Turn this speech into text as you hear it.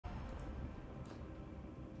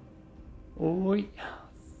Oi.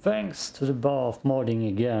 Thanks to the bar of modding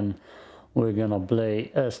again, we're gonna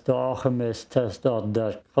play as the Alchemist, test out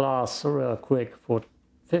that class real quick for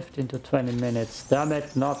 15 to 20 minutes. Damn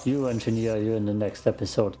it, not you, engineer, you're in the next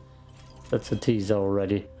episode. That's a teaser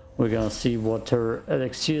already. We're gonna see what her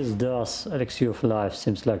elixir does. Elixir of life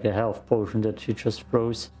seems like a health potion that she just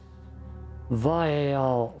froze.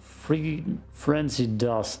 Vial free frenzy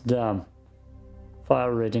dust, damn.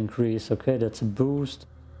 Fire rate increase, okay, that's a boost.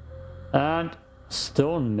 And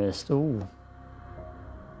stone mist, ooh.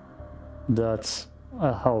 That's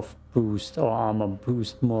a health boost or armor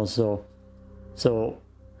boost more so. So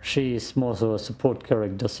she's more so a support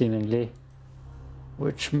character seemingly.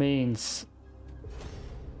 Which means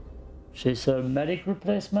she's a medic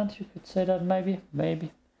replacement, you could say that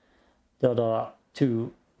maybe. The other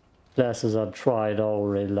two classes I tried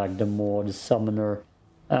already, like the summoner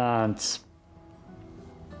and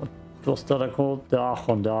what's that called? The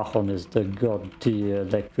Archon. The Archon is the god, the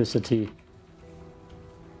electricity.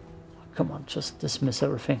 Come on, just dismiss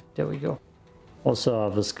everything. There we go. Also I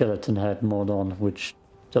have a skeleton head mod on, which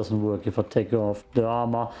doesn't work if I take off the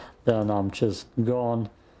armor. Then I'm just gone.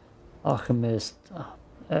 Alchemist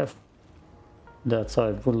F. That's how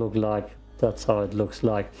it would look like. That's how it looks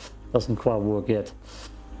like. Doesn't quite work yet.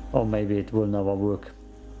 Or maybe it will never work.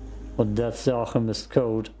 But that's the Alchemist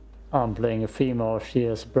code. I'm playing a female. She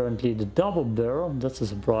has apparently the double barrel. That's a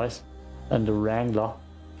surprise. And the Wrangler.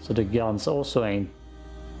 So the guns also ain't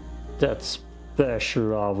that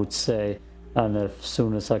special, I would say. And as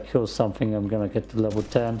soon as I kill something, I'm gonna get to level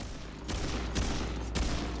 10.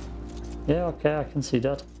 Yeah, okay, I can see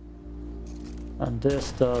that. And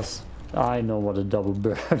this does... I know what a double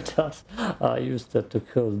barrel does. I used that to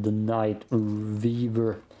kill the Night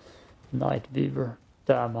Weaver. Night Weaver.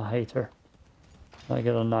 Damn, I hate her. I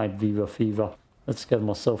get a Night Weaver fever. Let's get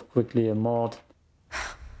myself quickly a mod.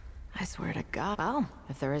 I swear to God. Well,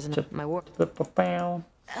 if there isn't my work.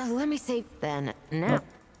 Let me see then. Now.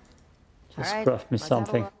 Just right, craft me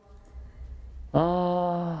something.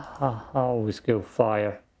 I always go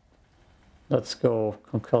fire. Let's go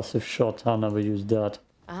concussive shot. I never use that.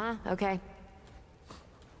 Okay.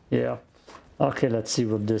 Yeah. Okay, let's see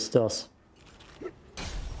what this does.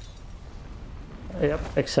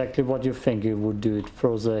 Yep, exactly what you think it would do. It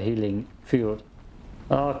throws a healing field.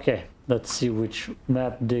 Okay, let's see which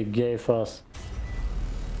map they gave us.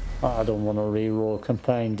 I don't want to reroll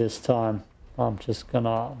campaign this time. I'm just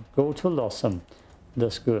gonna go to Lossum.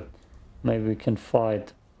 That's good. Maybe we can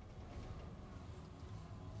fight.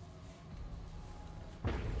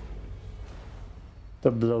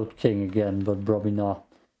 The Bloat King again, but probably not.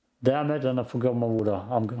 Damn it, and I forgot my water.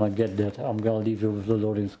 I'm gonna get that. I'm gonna leave you with the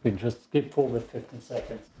loading screen. Just skip forward 15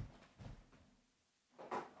 seconds.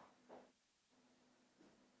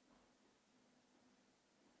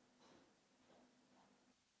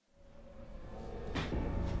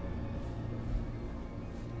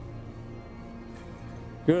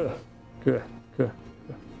 Good.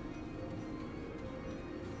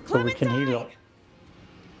 So we can heal.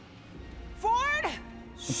 Ford!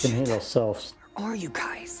 We can heal ourselves. Where are you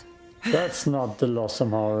guys? That's not the loss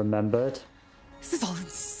somehow I remember it. This is all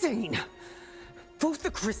insane. Both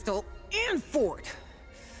the Crystal and Ford.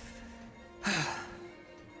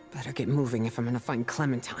 Better get moving if I'm gonna find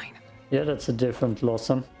Clementine. Yeah, that's a different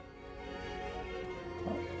Lossum.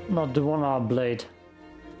 Not the one I played.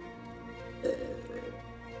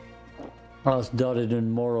 I was dotted in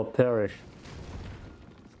Morrow Parish.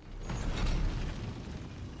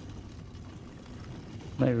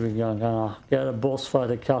 Maybe we're gonna get a boss fight,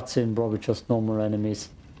 a cutscene, probably just normal enemies.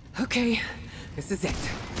 Okay, this is it.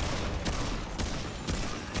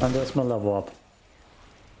 And there's my level up.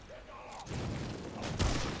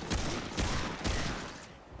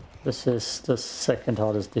 This is the second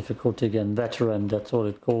hardest difficulty again. Veteran, that's what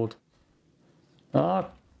it's called.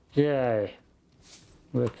 Okay.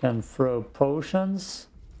 We can throw potions.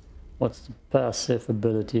 What's the passive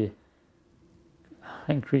ability?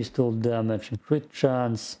 Increased all damage and crit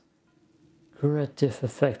chance. Curative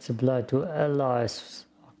effects applied to allies.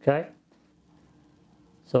 Okay.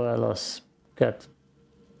 So allies get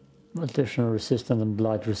additional resistance and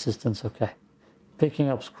blight resistance. Okay. Picking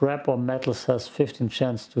up scrap or metals has 15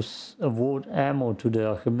 chance to award ammo to the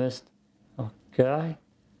Alchemist. Okay.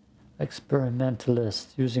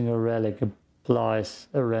 Experimentalist. Using a relic applies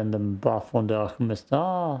a random buff on the Alchemist.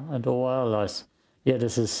 And all allies. Yeah,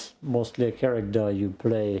 this is mostly a character you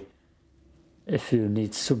play if you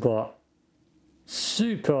need super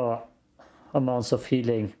amounts of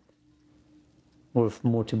healing with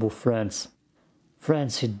multiple friends.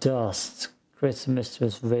 Frenzy dust creates a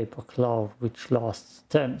mysterious vapor cloud which lasts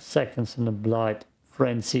 10 seconds in a blight.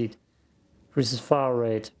 Frenzied. Increases fire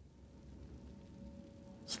rate.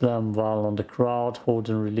 Slam while on the crowd, hold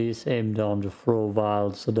and release, aim down to throw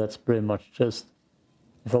while. So that's pretty much just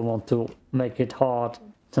if I want to make it hard,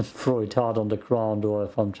 then throw it hard on the ground, or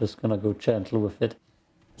if I'm just gonna go gentle with it.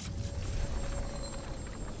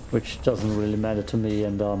 Which doesn't really matter to me,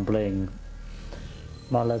 and I'm playing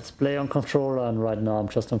my Let's Play on controller, and right now I'm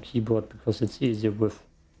just on keyboard because it's easier with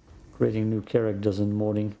creating new characters and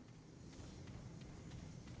modding.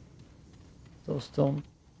 Those do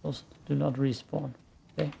not respawn.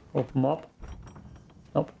 Okay, open up.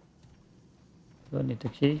 Nope. Do I need the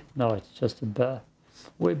key? No, it's just a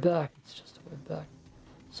way back. It's just a way back.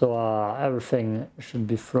 So everything should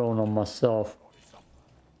be thrown on myself.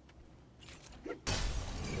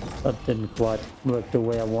 That didn't quite work the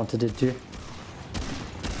way I wanted it to.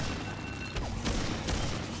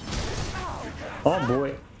 Oh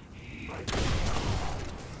boy.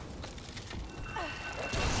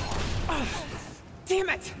 Damn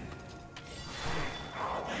it!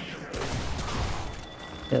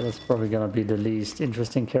 Yeah, that's probably gonna be the least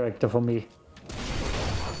interesting character for me.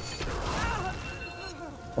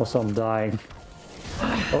 Also, I'm dying.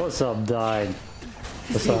 Also, I'm dying.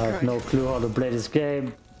 Because I have no clue how to play this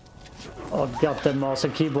game. Oh, goddamn mouse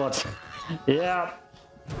and keyboard. Yeah.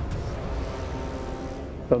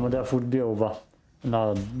 But my death would be over.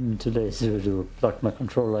 Now, today's to plug my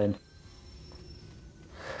controller in.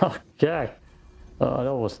 Okay.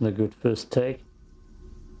 That wasn't a good first take.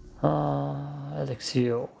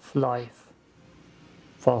 Elixir of life.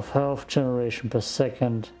 5 health generation per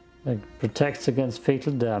second. It protects against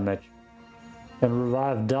fatal damage. Can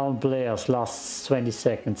revive down players lasts 20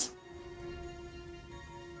 seconds.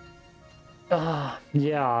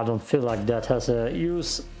 Yeah, I don't feel like that has a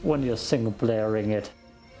use when you're single playering it.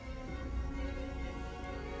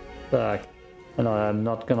 But, you know, I'm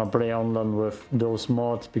not gonna play online with those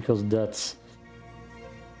mods because that's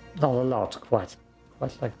not allowed quite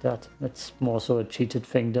like that. It's more so a cheated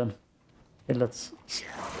thing then. Okay, let's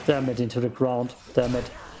slam it into the ground. Damn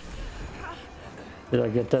it. Did I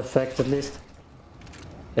get the effect at least?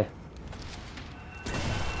 Yeah.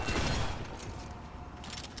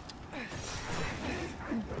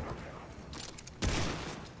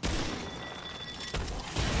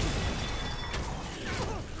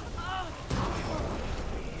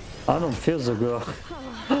 I don't feel so good.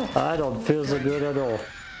 I don't feel so good at all.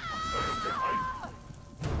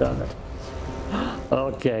 Damn it.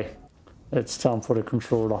 Okay. It's time for the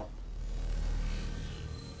controller.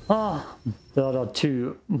 The other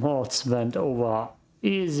two mods went over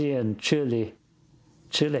easy and chilly.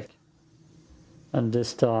 Chillic. And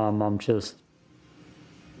this time I'm just,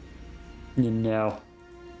 you know,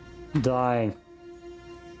 dying.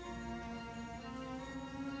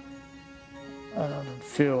 I don't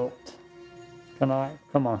feel... Can I?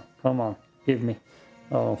 Come on, give me.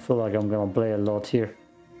 I don't feel like I'm gonna play a lot here.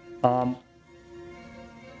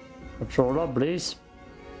 Controller, please.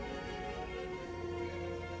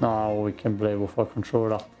 Now we can play with our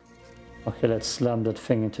controller. Okay, let's slam that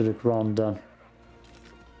thing into the ground then.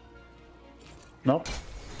 Nope.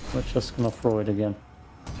 We're just gonna throw it again.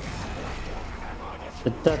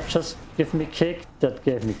 Did that just give me kick? That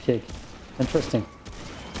gave me kick. Interesting.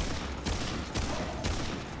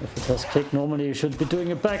 If it has kick, normally you should be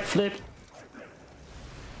doing a backflip.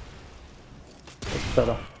 That's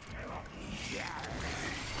better.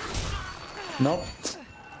 Nope.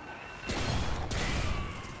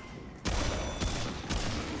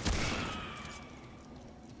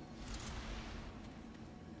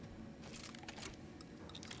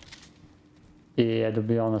 Yeah, to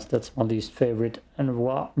be honest, that's my least favorite, and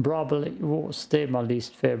probably will stay my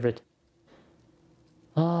least favorite.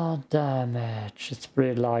 Damage. It's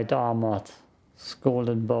pretty light armored. Skull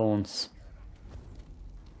and bones.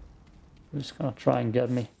 Who's gonna try and get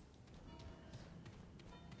me?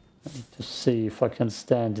 I need to see if I can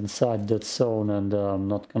stand inside that zone and I'm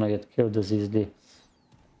not gonna get killed as easily.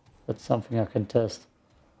 That's something I can test.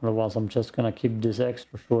 Otherwise I'm just gonna keep this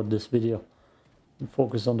extra short, this video, and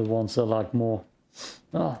focus on the ones I like more.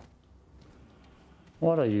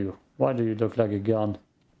 What are you? Why do you look like a gun?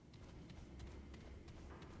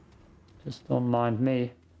 Just don't mind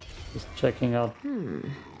me. Just checking out.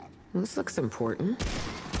 This looks important.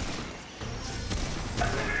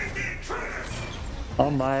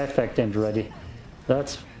 Oh, my effect ain't ready.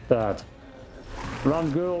 That's bad.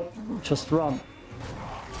 Run, girl. Just run.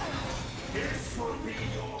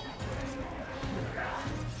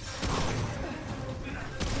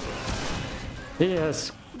 He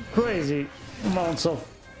has crazy amounts of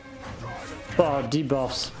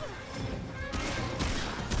debuffs.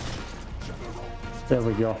 There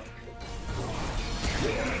we go.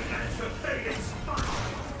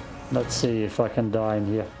 Let's see if I can die in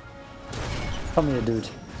here. Come here, dude.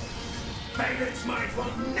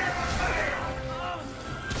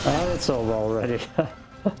 Ah, it's over already.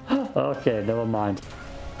 Okay, never mind.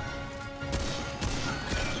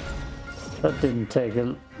 That didn't take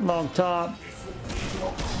a long time.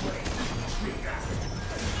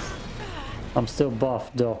 I'm still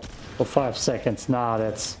buffed though. For 5 seconds. Nah,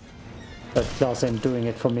 that class ain't doing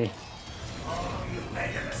it for me.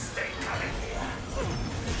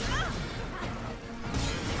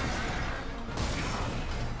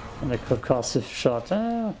 And a concussive shot.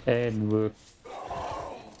 Okay, it worked.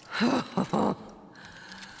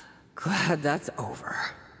 Glad that's over.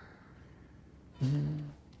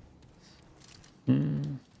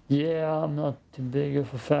 Yeah, I'm not too big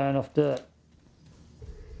of a fan of the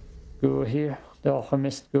go here, the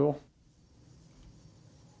Alchemist go.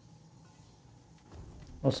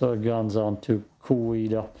 Also, guns aren't too cool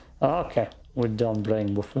either. Okay, we're done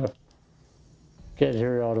playing with her. Get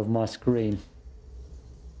her out of my screen.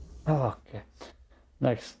 Okay,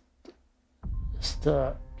 next is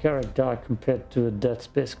the character compared to a Dead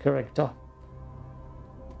Space character.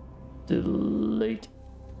 Delete.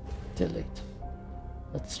 Delete.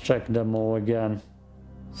 Let's check them all again.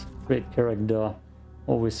 It's a great character.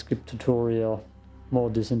 Always skip tutorial. More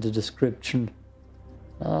this in the description.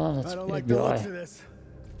 Ah, that's a big guy.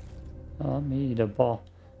 Me either, but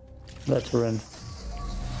veteran.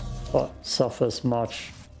 But suffers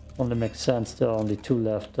much. Only makes sense. There are only 2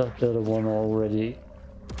 left. The other one already.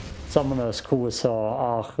 Someone as cool as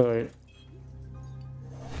Archetypes.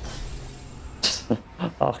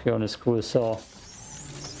 Archeon is cool as hell.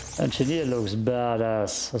 Engineer looks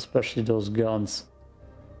badass, especially those guns.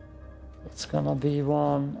 It's gonna be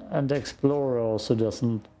one. And the Explorer also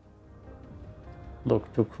doesn't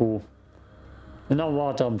look too cool. You know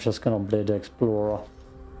what? I'm just gonna play the Explorer.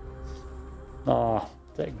 I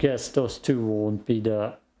guess those 2 won't be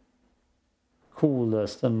the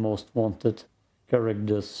coolest and most wanted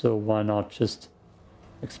characters, so why not just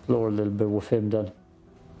explore a little bit with him then.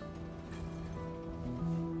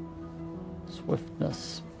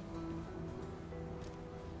 Swiftness.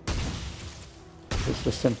 Just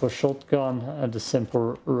a simple shotgun and a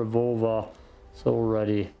simple revolver. So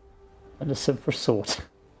already. And a simple sword.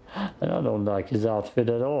 And I don't like his outfit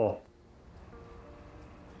at all.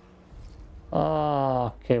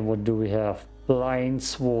 Okay, what do we have?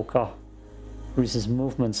 Planeswalker. Increases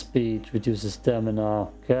movement speed, reduces stamina.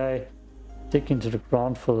 Okay. Dig into the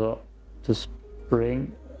ground to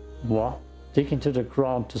spring. What? Dig into the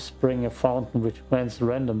ground to spring a fountain which grants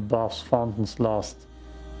random buffs. Fountains last.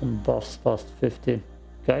 And buffs last 15.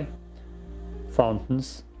 Okay.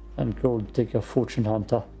 Fountains. And gold digger, fortune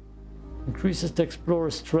hunter. Increases the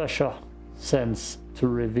explorer's treasure sense to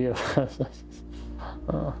reveal.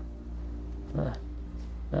 I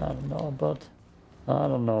don't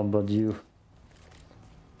know about you.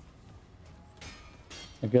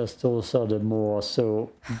 I guess those are the more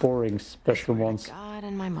so boring special ones. God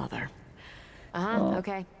and my mother.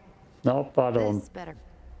 Okay. Nope, I don't. This better.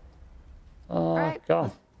 Right.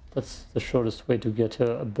 God, that's the shortest way to get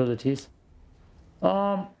her abilities.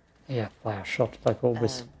 Yeah, fire shot like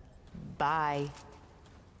always. Bye.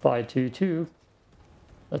 Bye to you too.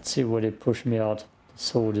 Let's see where they push me out. The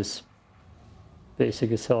sword is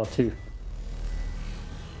basic as hell too.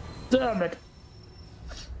 Damn it!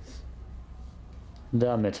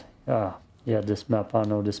 Damn it. Ah, yeah, this map, I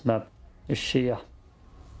know this map. Is sheer.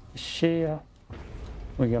 Sheer.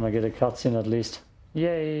 We're gonna get a cutscene at least.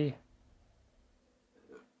 Yay!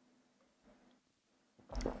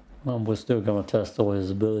 We're still gonna test all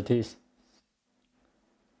his abilities.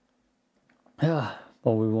 Yeah,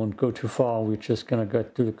 but we won't go too far. We're just gonna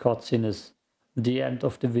get to the cutscene as the end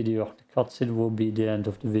of the video. The cutscene will be the end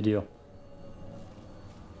of the video.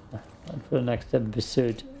 And for the next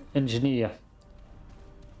episode, engineer.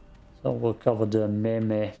 So we'll cover the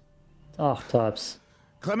meme archetypes.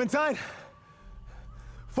 Clementine?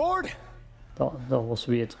 Ford? That was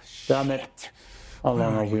weird. Damn it. How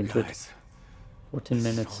long are we into it? 14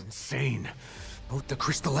 minutes. So insane. Both the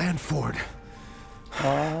Crystal and Ford.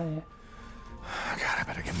 God, I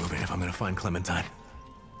better get moving if I'm gonna find Clementine.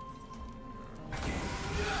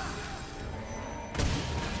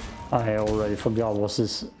 I already forgot what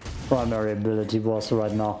his primary ability was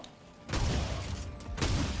right now.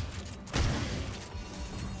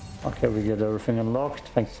 Okay, we get everything unlocked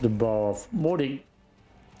thanks to the bar of modding.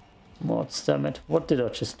 Mods, damn it. What did I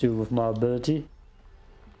just do with my ability?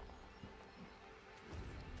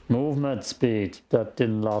 Movement speed. That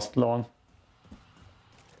didn't last long.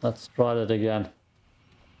 Let's try that again.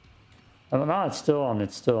 Oh no, it's still on,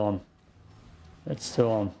 it's still on. It's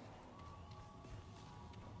still on.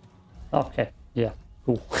 Okay, yeah,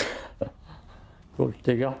 cool. Gold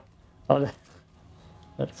digger. Oh,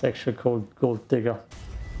 that's actually called gold digger.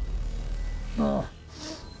 Oh,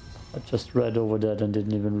 I just read over that and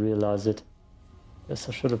didn't even realize it. Guess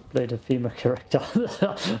I should have played a female character.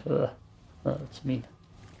 That's mean.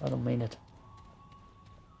 I don't mean it.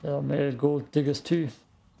 There are male gold diggers too.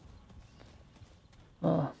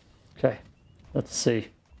 Oh, okay, let's see.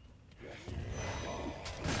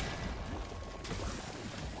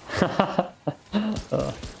 I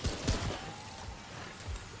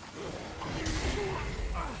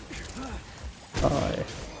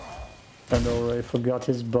already forgot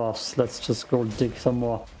his buffs. Let's just go dig some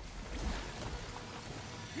more.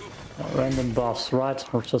 Random buffs, right?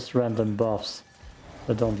 Or just random buffs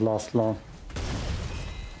that don't last long.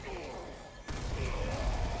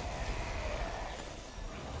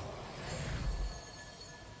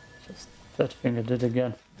 Just fat fingered it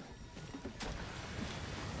again.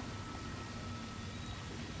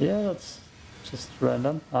 Yeah, that's just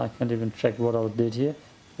random. I can't even check what I did here,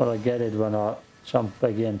 but I get it when I jump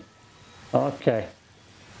back in. Okay.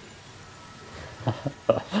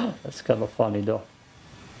 That's kind of funny though.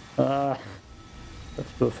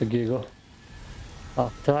 That's worth a giggle.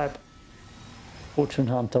 Archetype. Fortune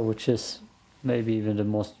Hunter, which is maybe even the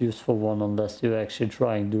most useful one unless you're actually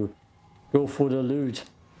trying to go for the loot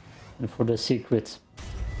and for the secrets.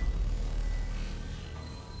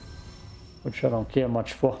 Which I don't care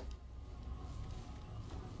much for.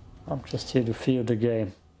 I'm just here to feel the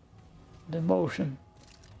game. The emotion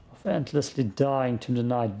of endlessly dying to the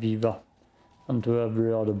Night Weaver and to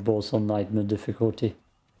every other boss on Nightmare difficulty.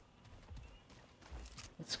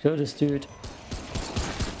 Let's go this dude.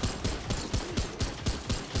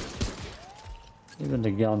 Even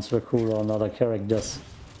the guns were cooler on other characters.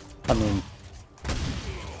 I mean,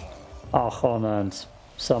 Archon and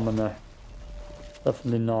Summoner.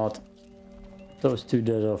 Definitely not those two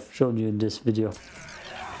that I've shown you in this video.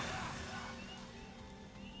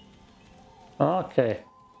 Okay.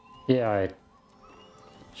 Yeah, it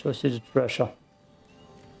shows you the treasure.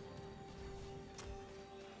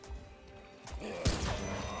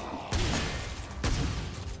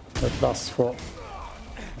 That lasts for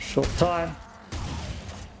a short time.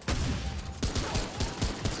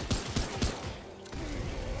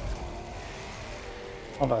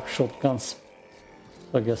 I like shotguns.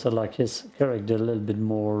 So I guess I like his character a little bit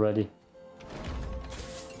more already.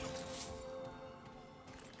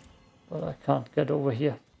 But I can't get over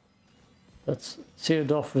here. That's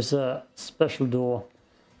sealed off with a special door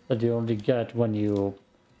that you only get when you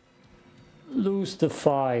lose the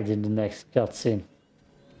fight in the next cutscene.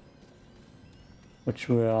 Which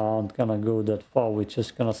we aren't gonna go that far, we're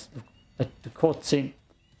just gonna look at the cutscene.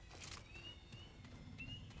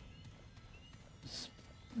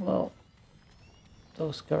 Well,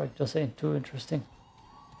 those characters ain't too interesting.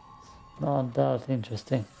 Not that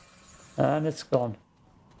interesting. And it's gone.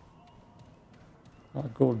 Our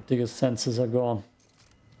gold digger senses are gone.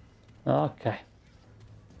 Okay.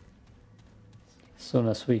 As soon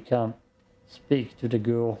as we can speak to the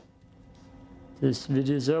girl, this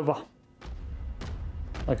video is over.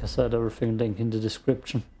 Like I said, everything linked in the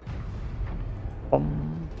description.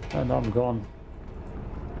 And I'm gone.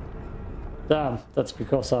 Damn, that's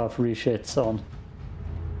because I have reshades on.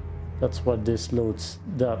 That's why this loads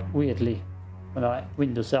that weirdly when I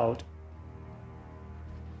Windows out.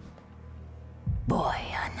 Boy,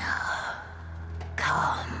 Anna,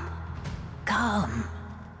 come, come.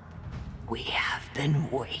 We have been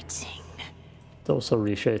waiting. Those are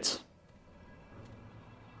reshades.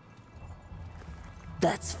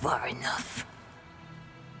 That's far enough.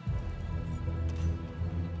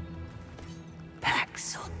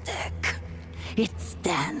 Paxotech. It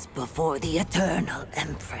stands before the Eternal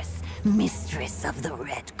Empress, Mistress of the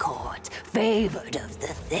Red Court, favored of the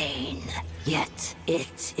Thane. Yet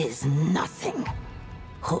it is nothing.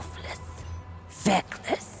 Hoofless,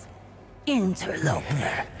 feckless,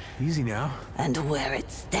 interloper. Easy now. And where it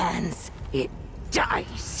stands, it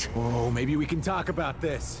dies. Oh, maybe we can talk about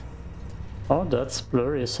this. Oh, that's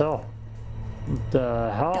blurry as hell.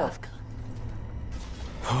 The hell?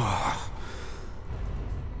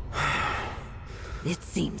 It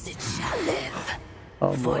seems it shall live.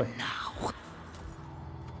 Oh for boy. now.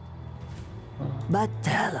 But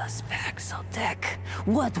tell us, Paxotech,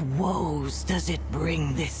 what woes does it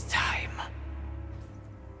bring this time?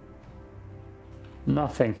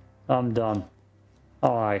 Nothing. I'm done.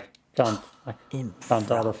 Oh, I can't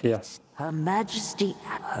out of here. Her Majesty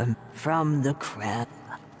from the Krem.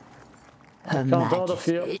 Her Can't out of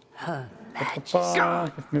here. Majesty.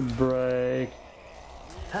 Her Give me a break.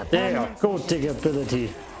 There, go dig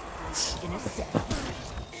ability.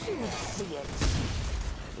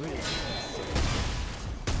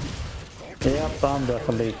 Yep, I'm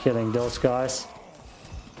definitely killing those guys.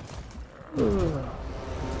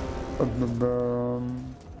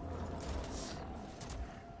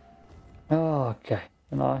 Okay,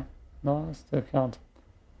 can I? No, I still can't.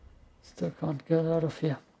 Still can't get out of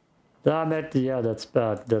here. Damn it, yeah, that's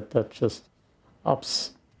bad. That just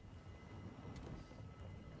ups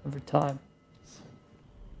every time.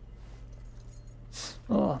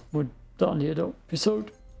 Oh, we're done here though. Peace out.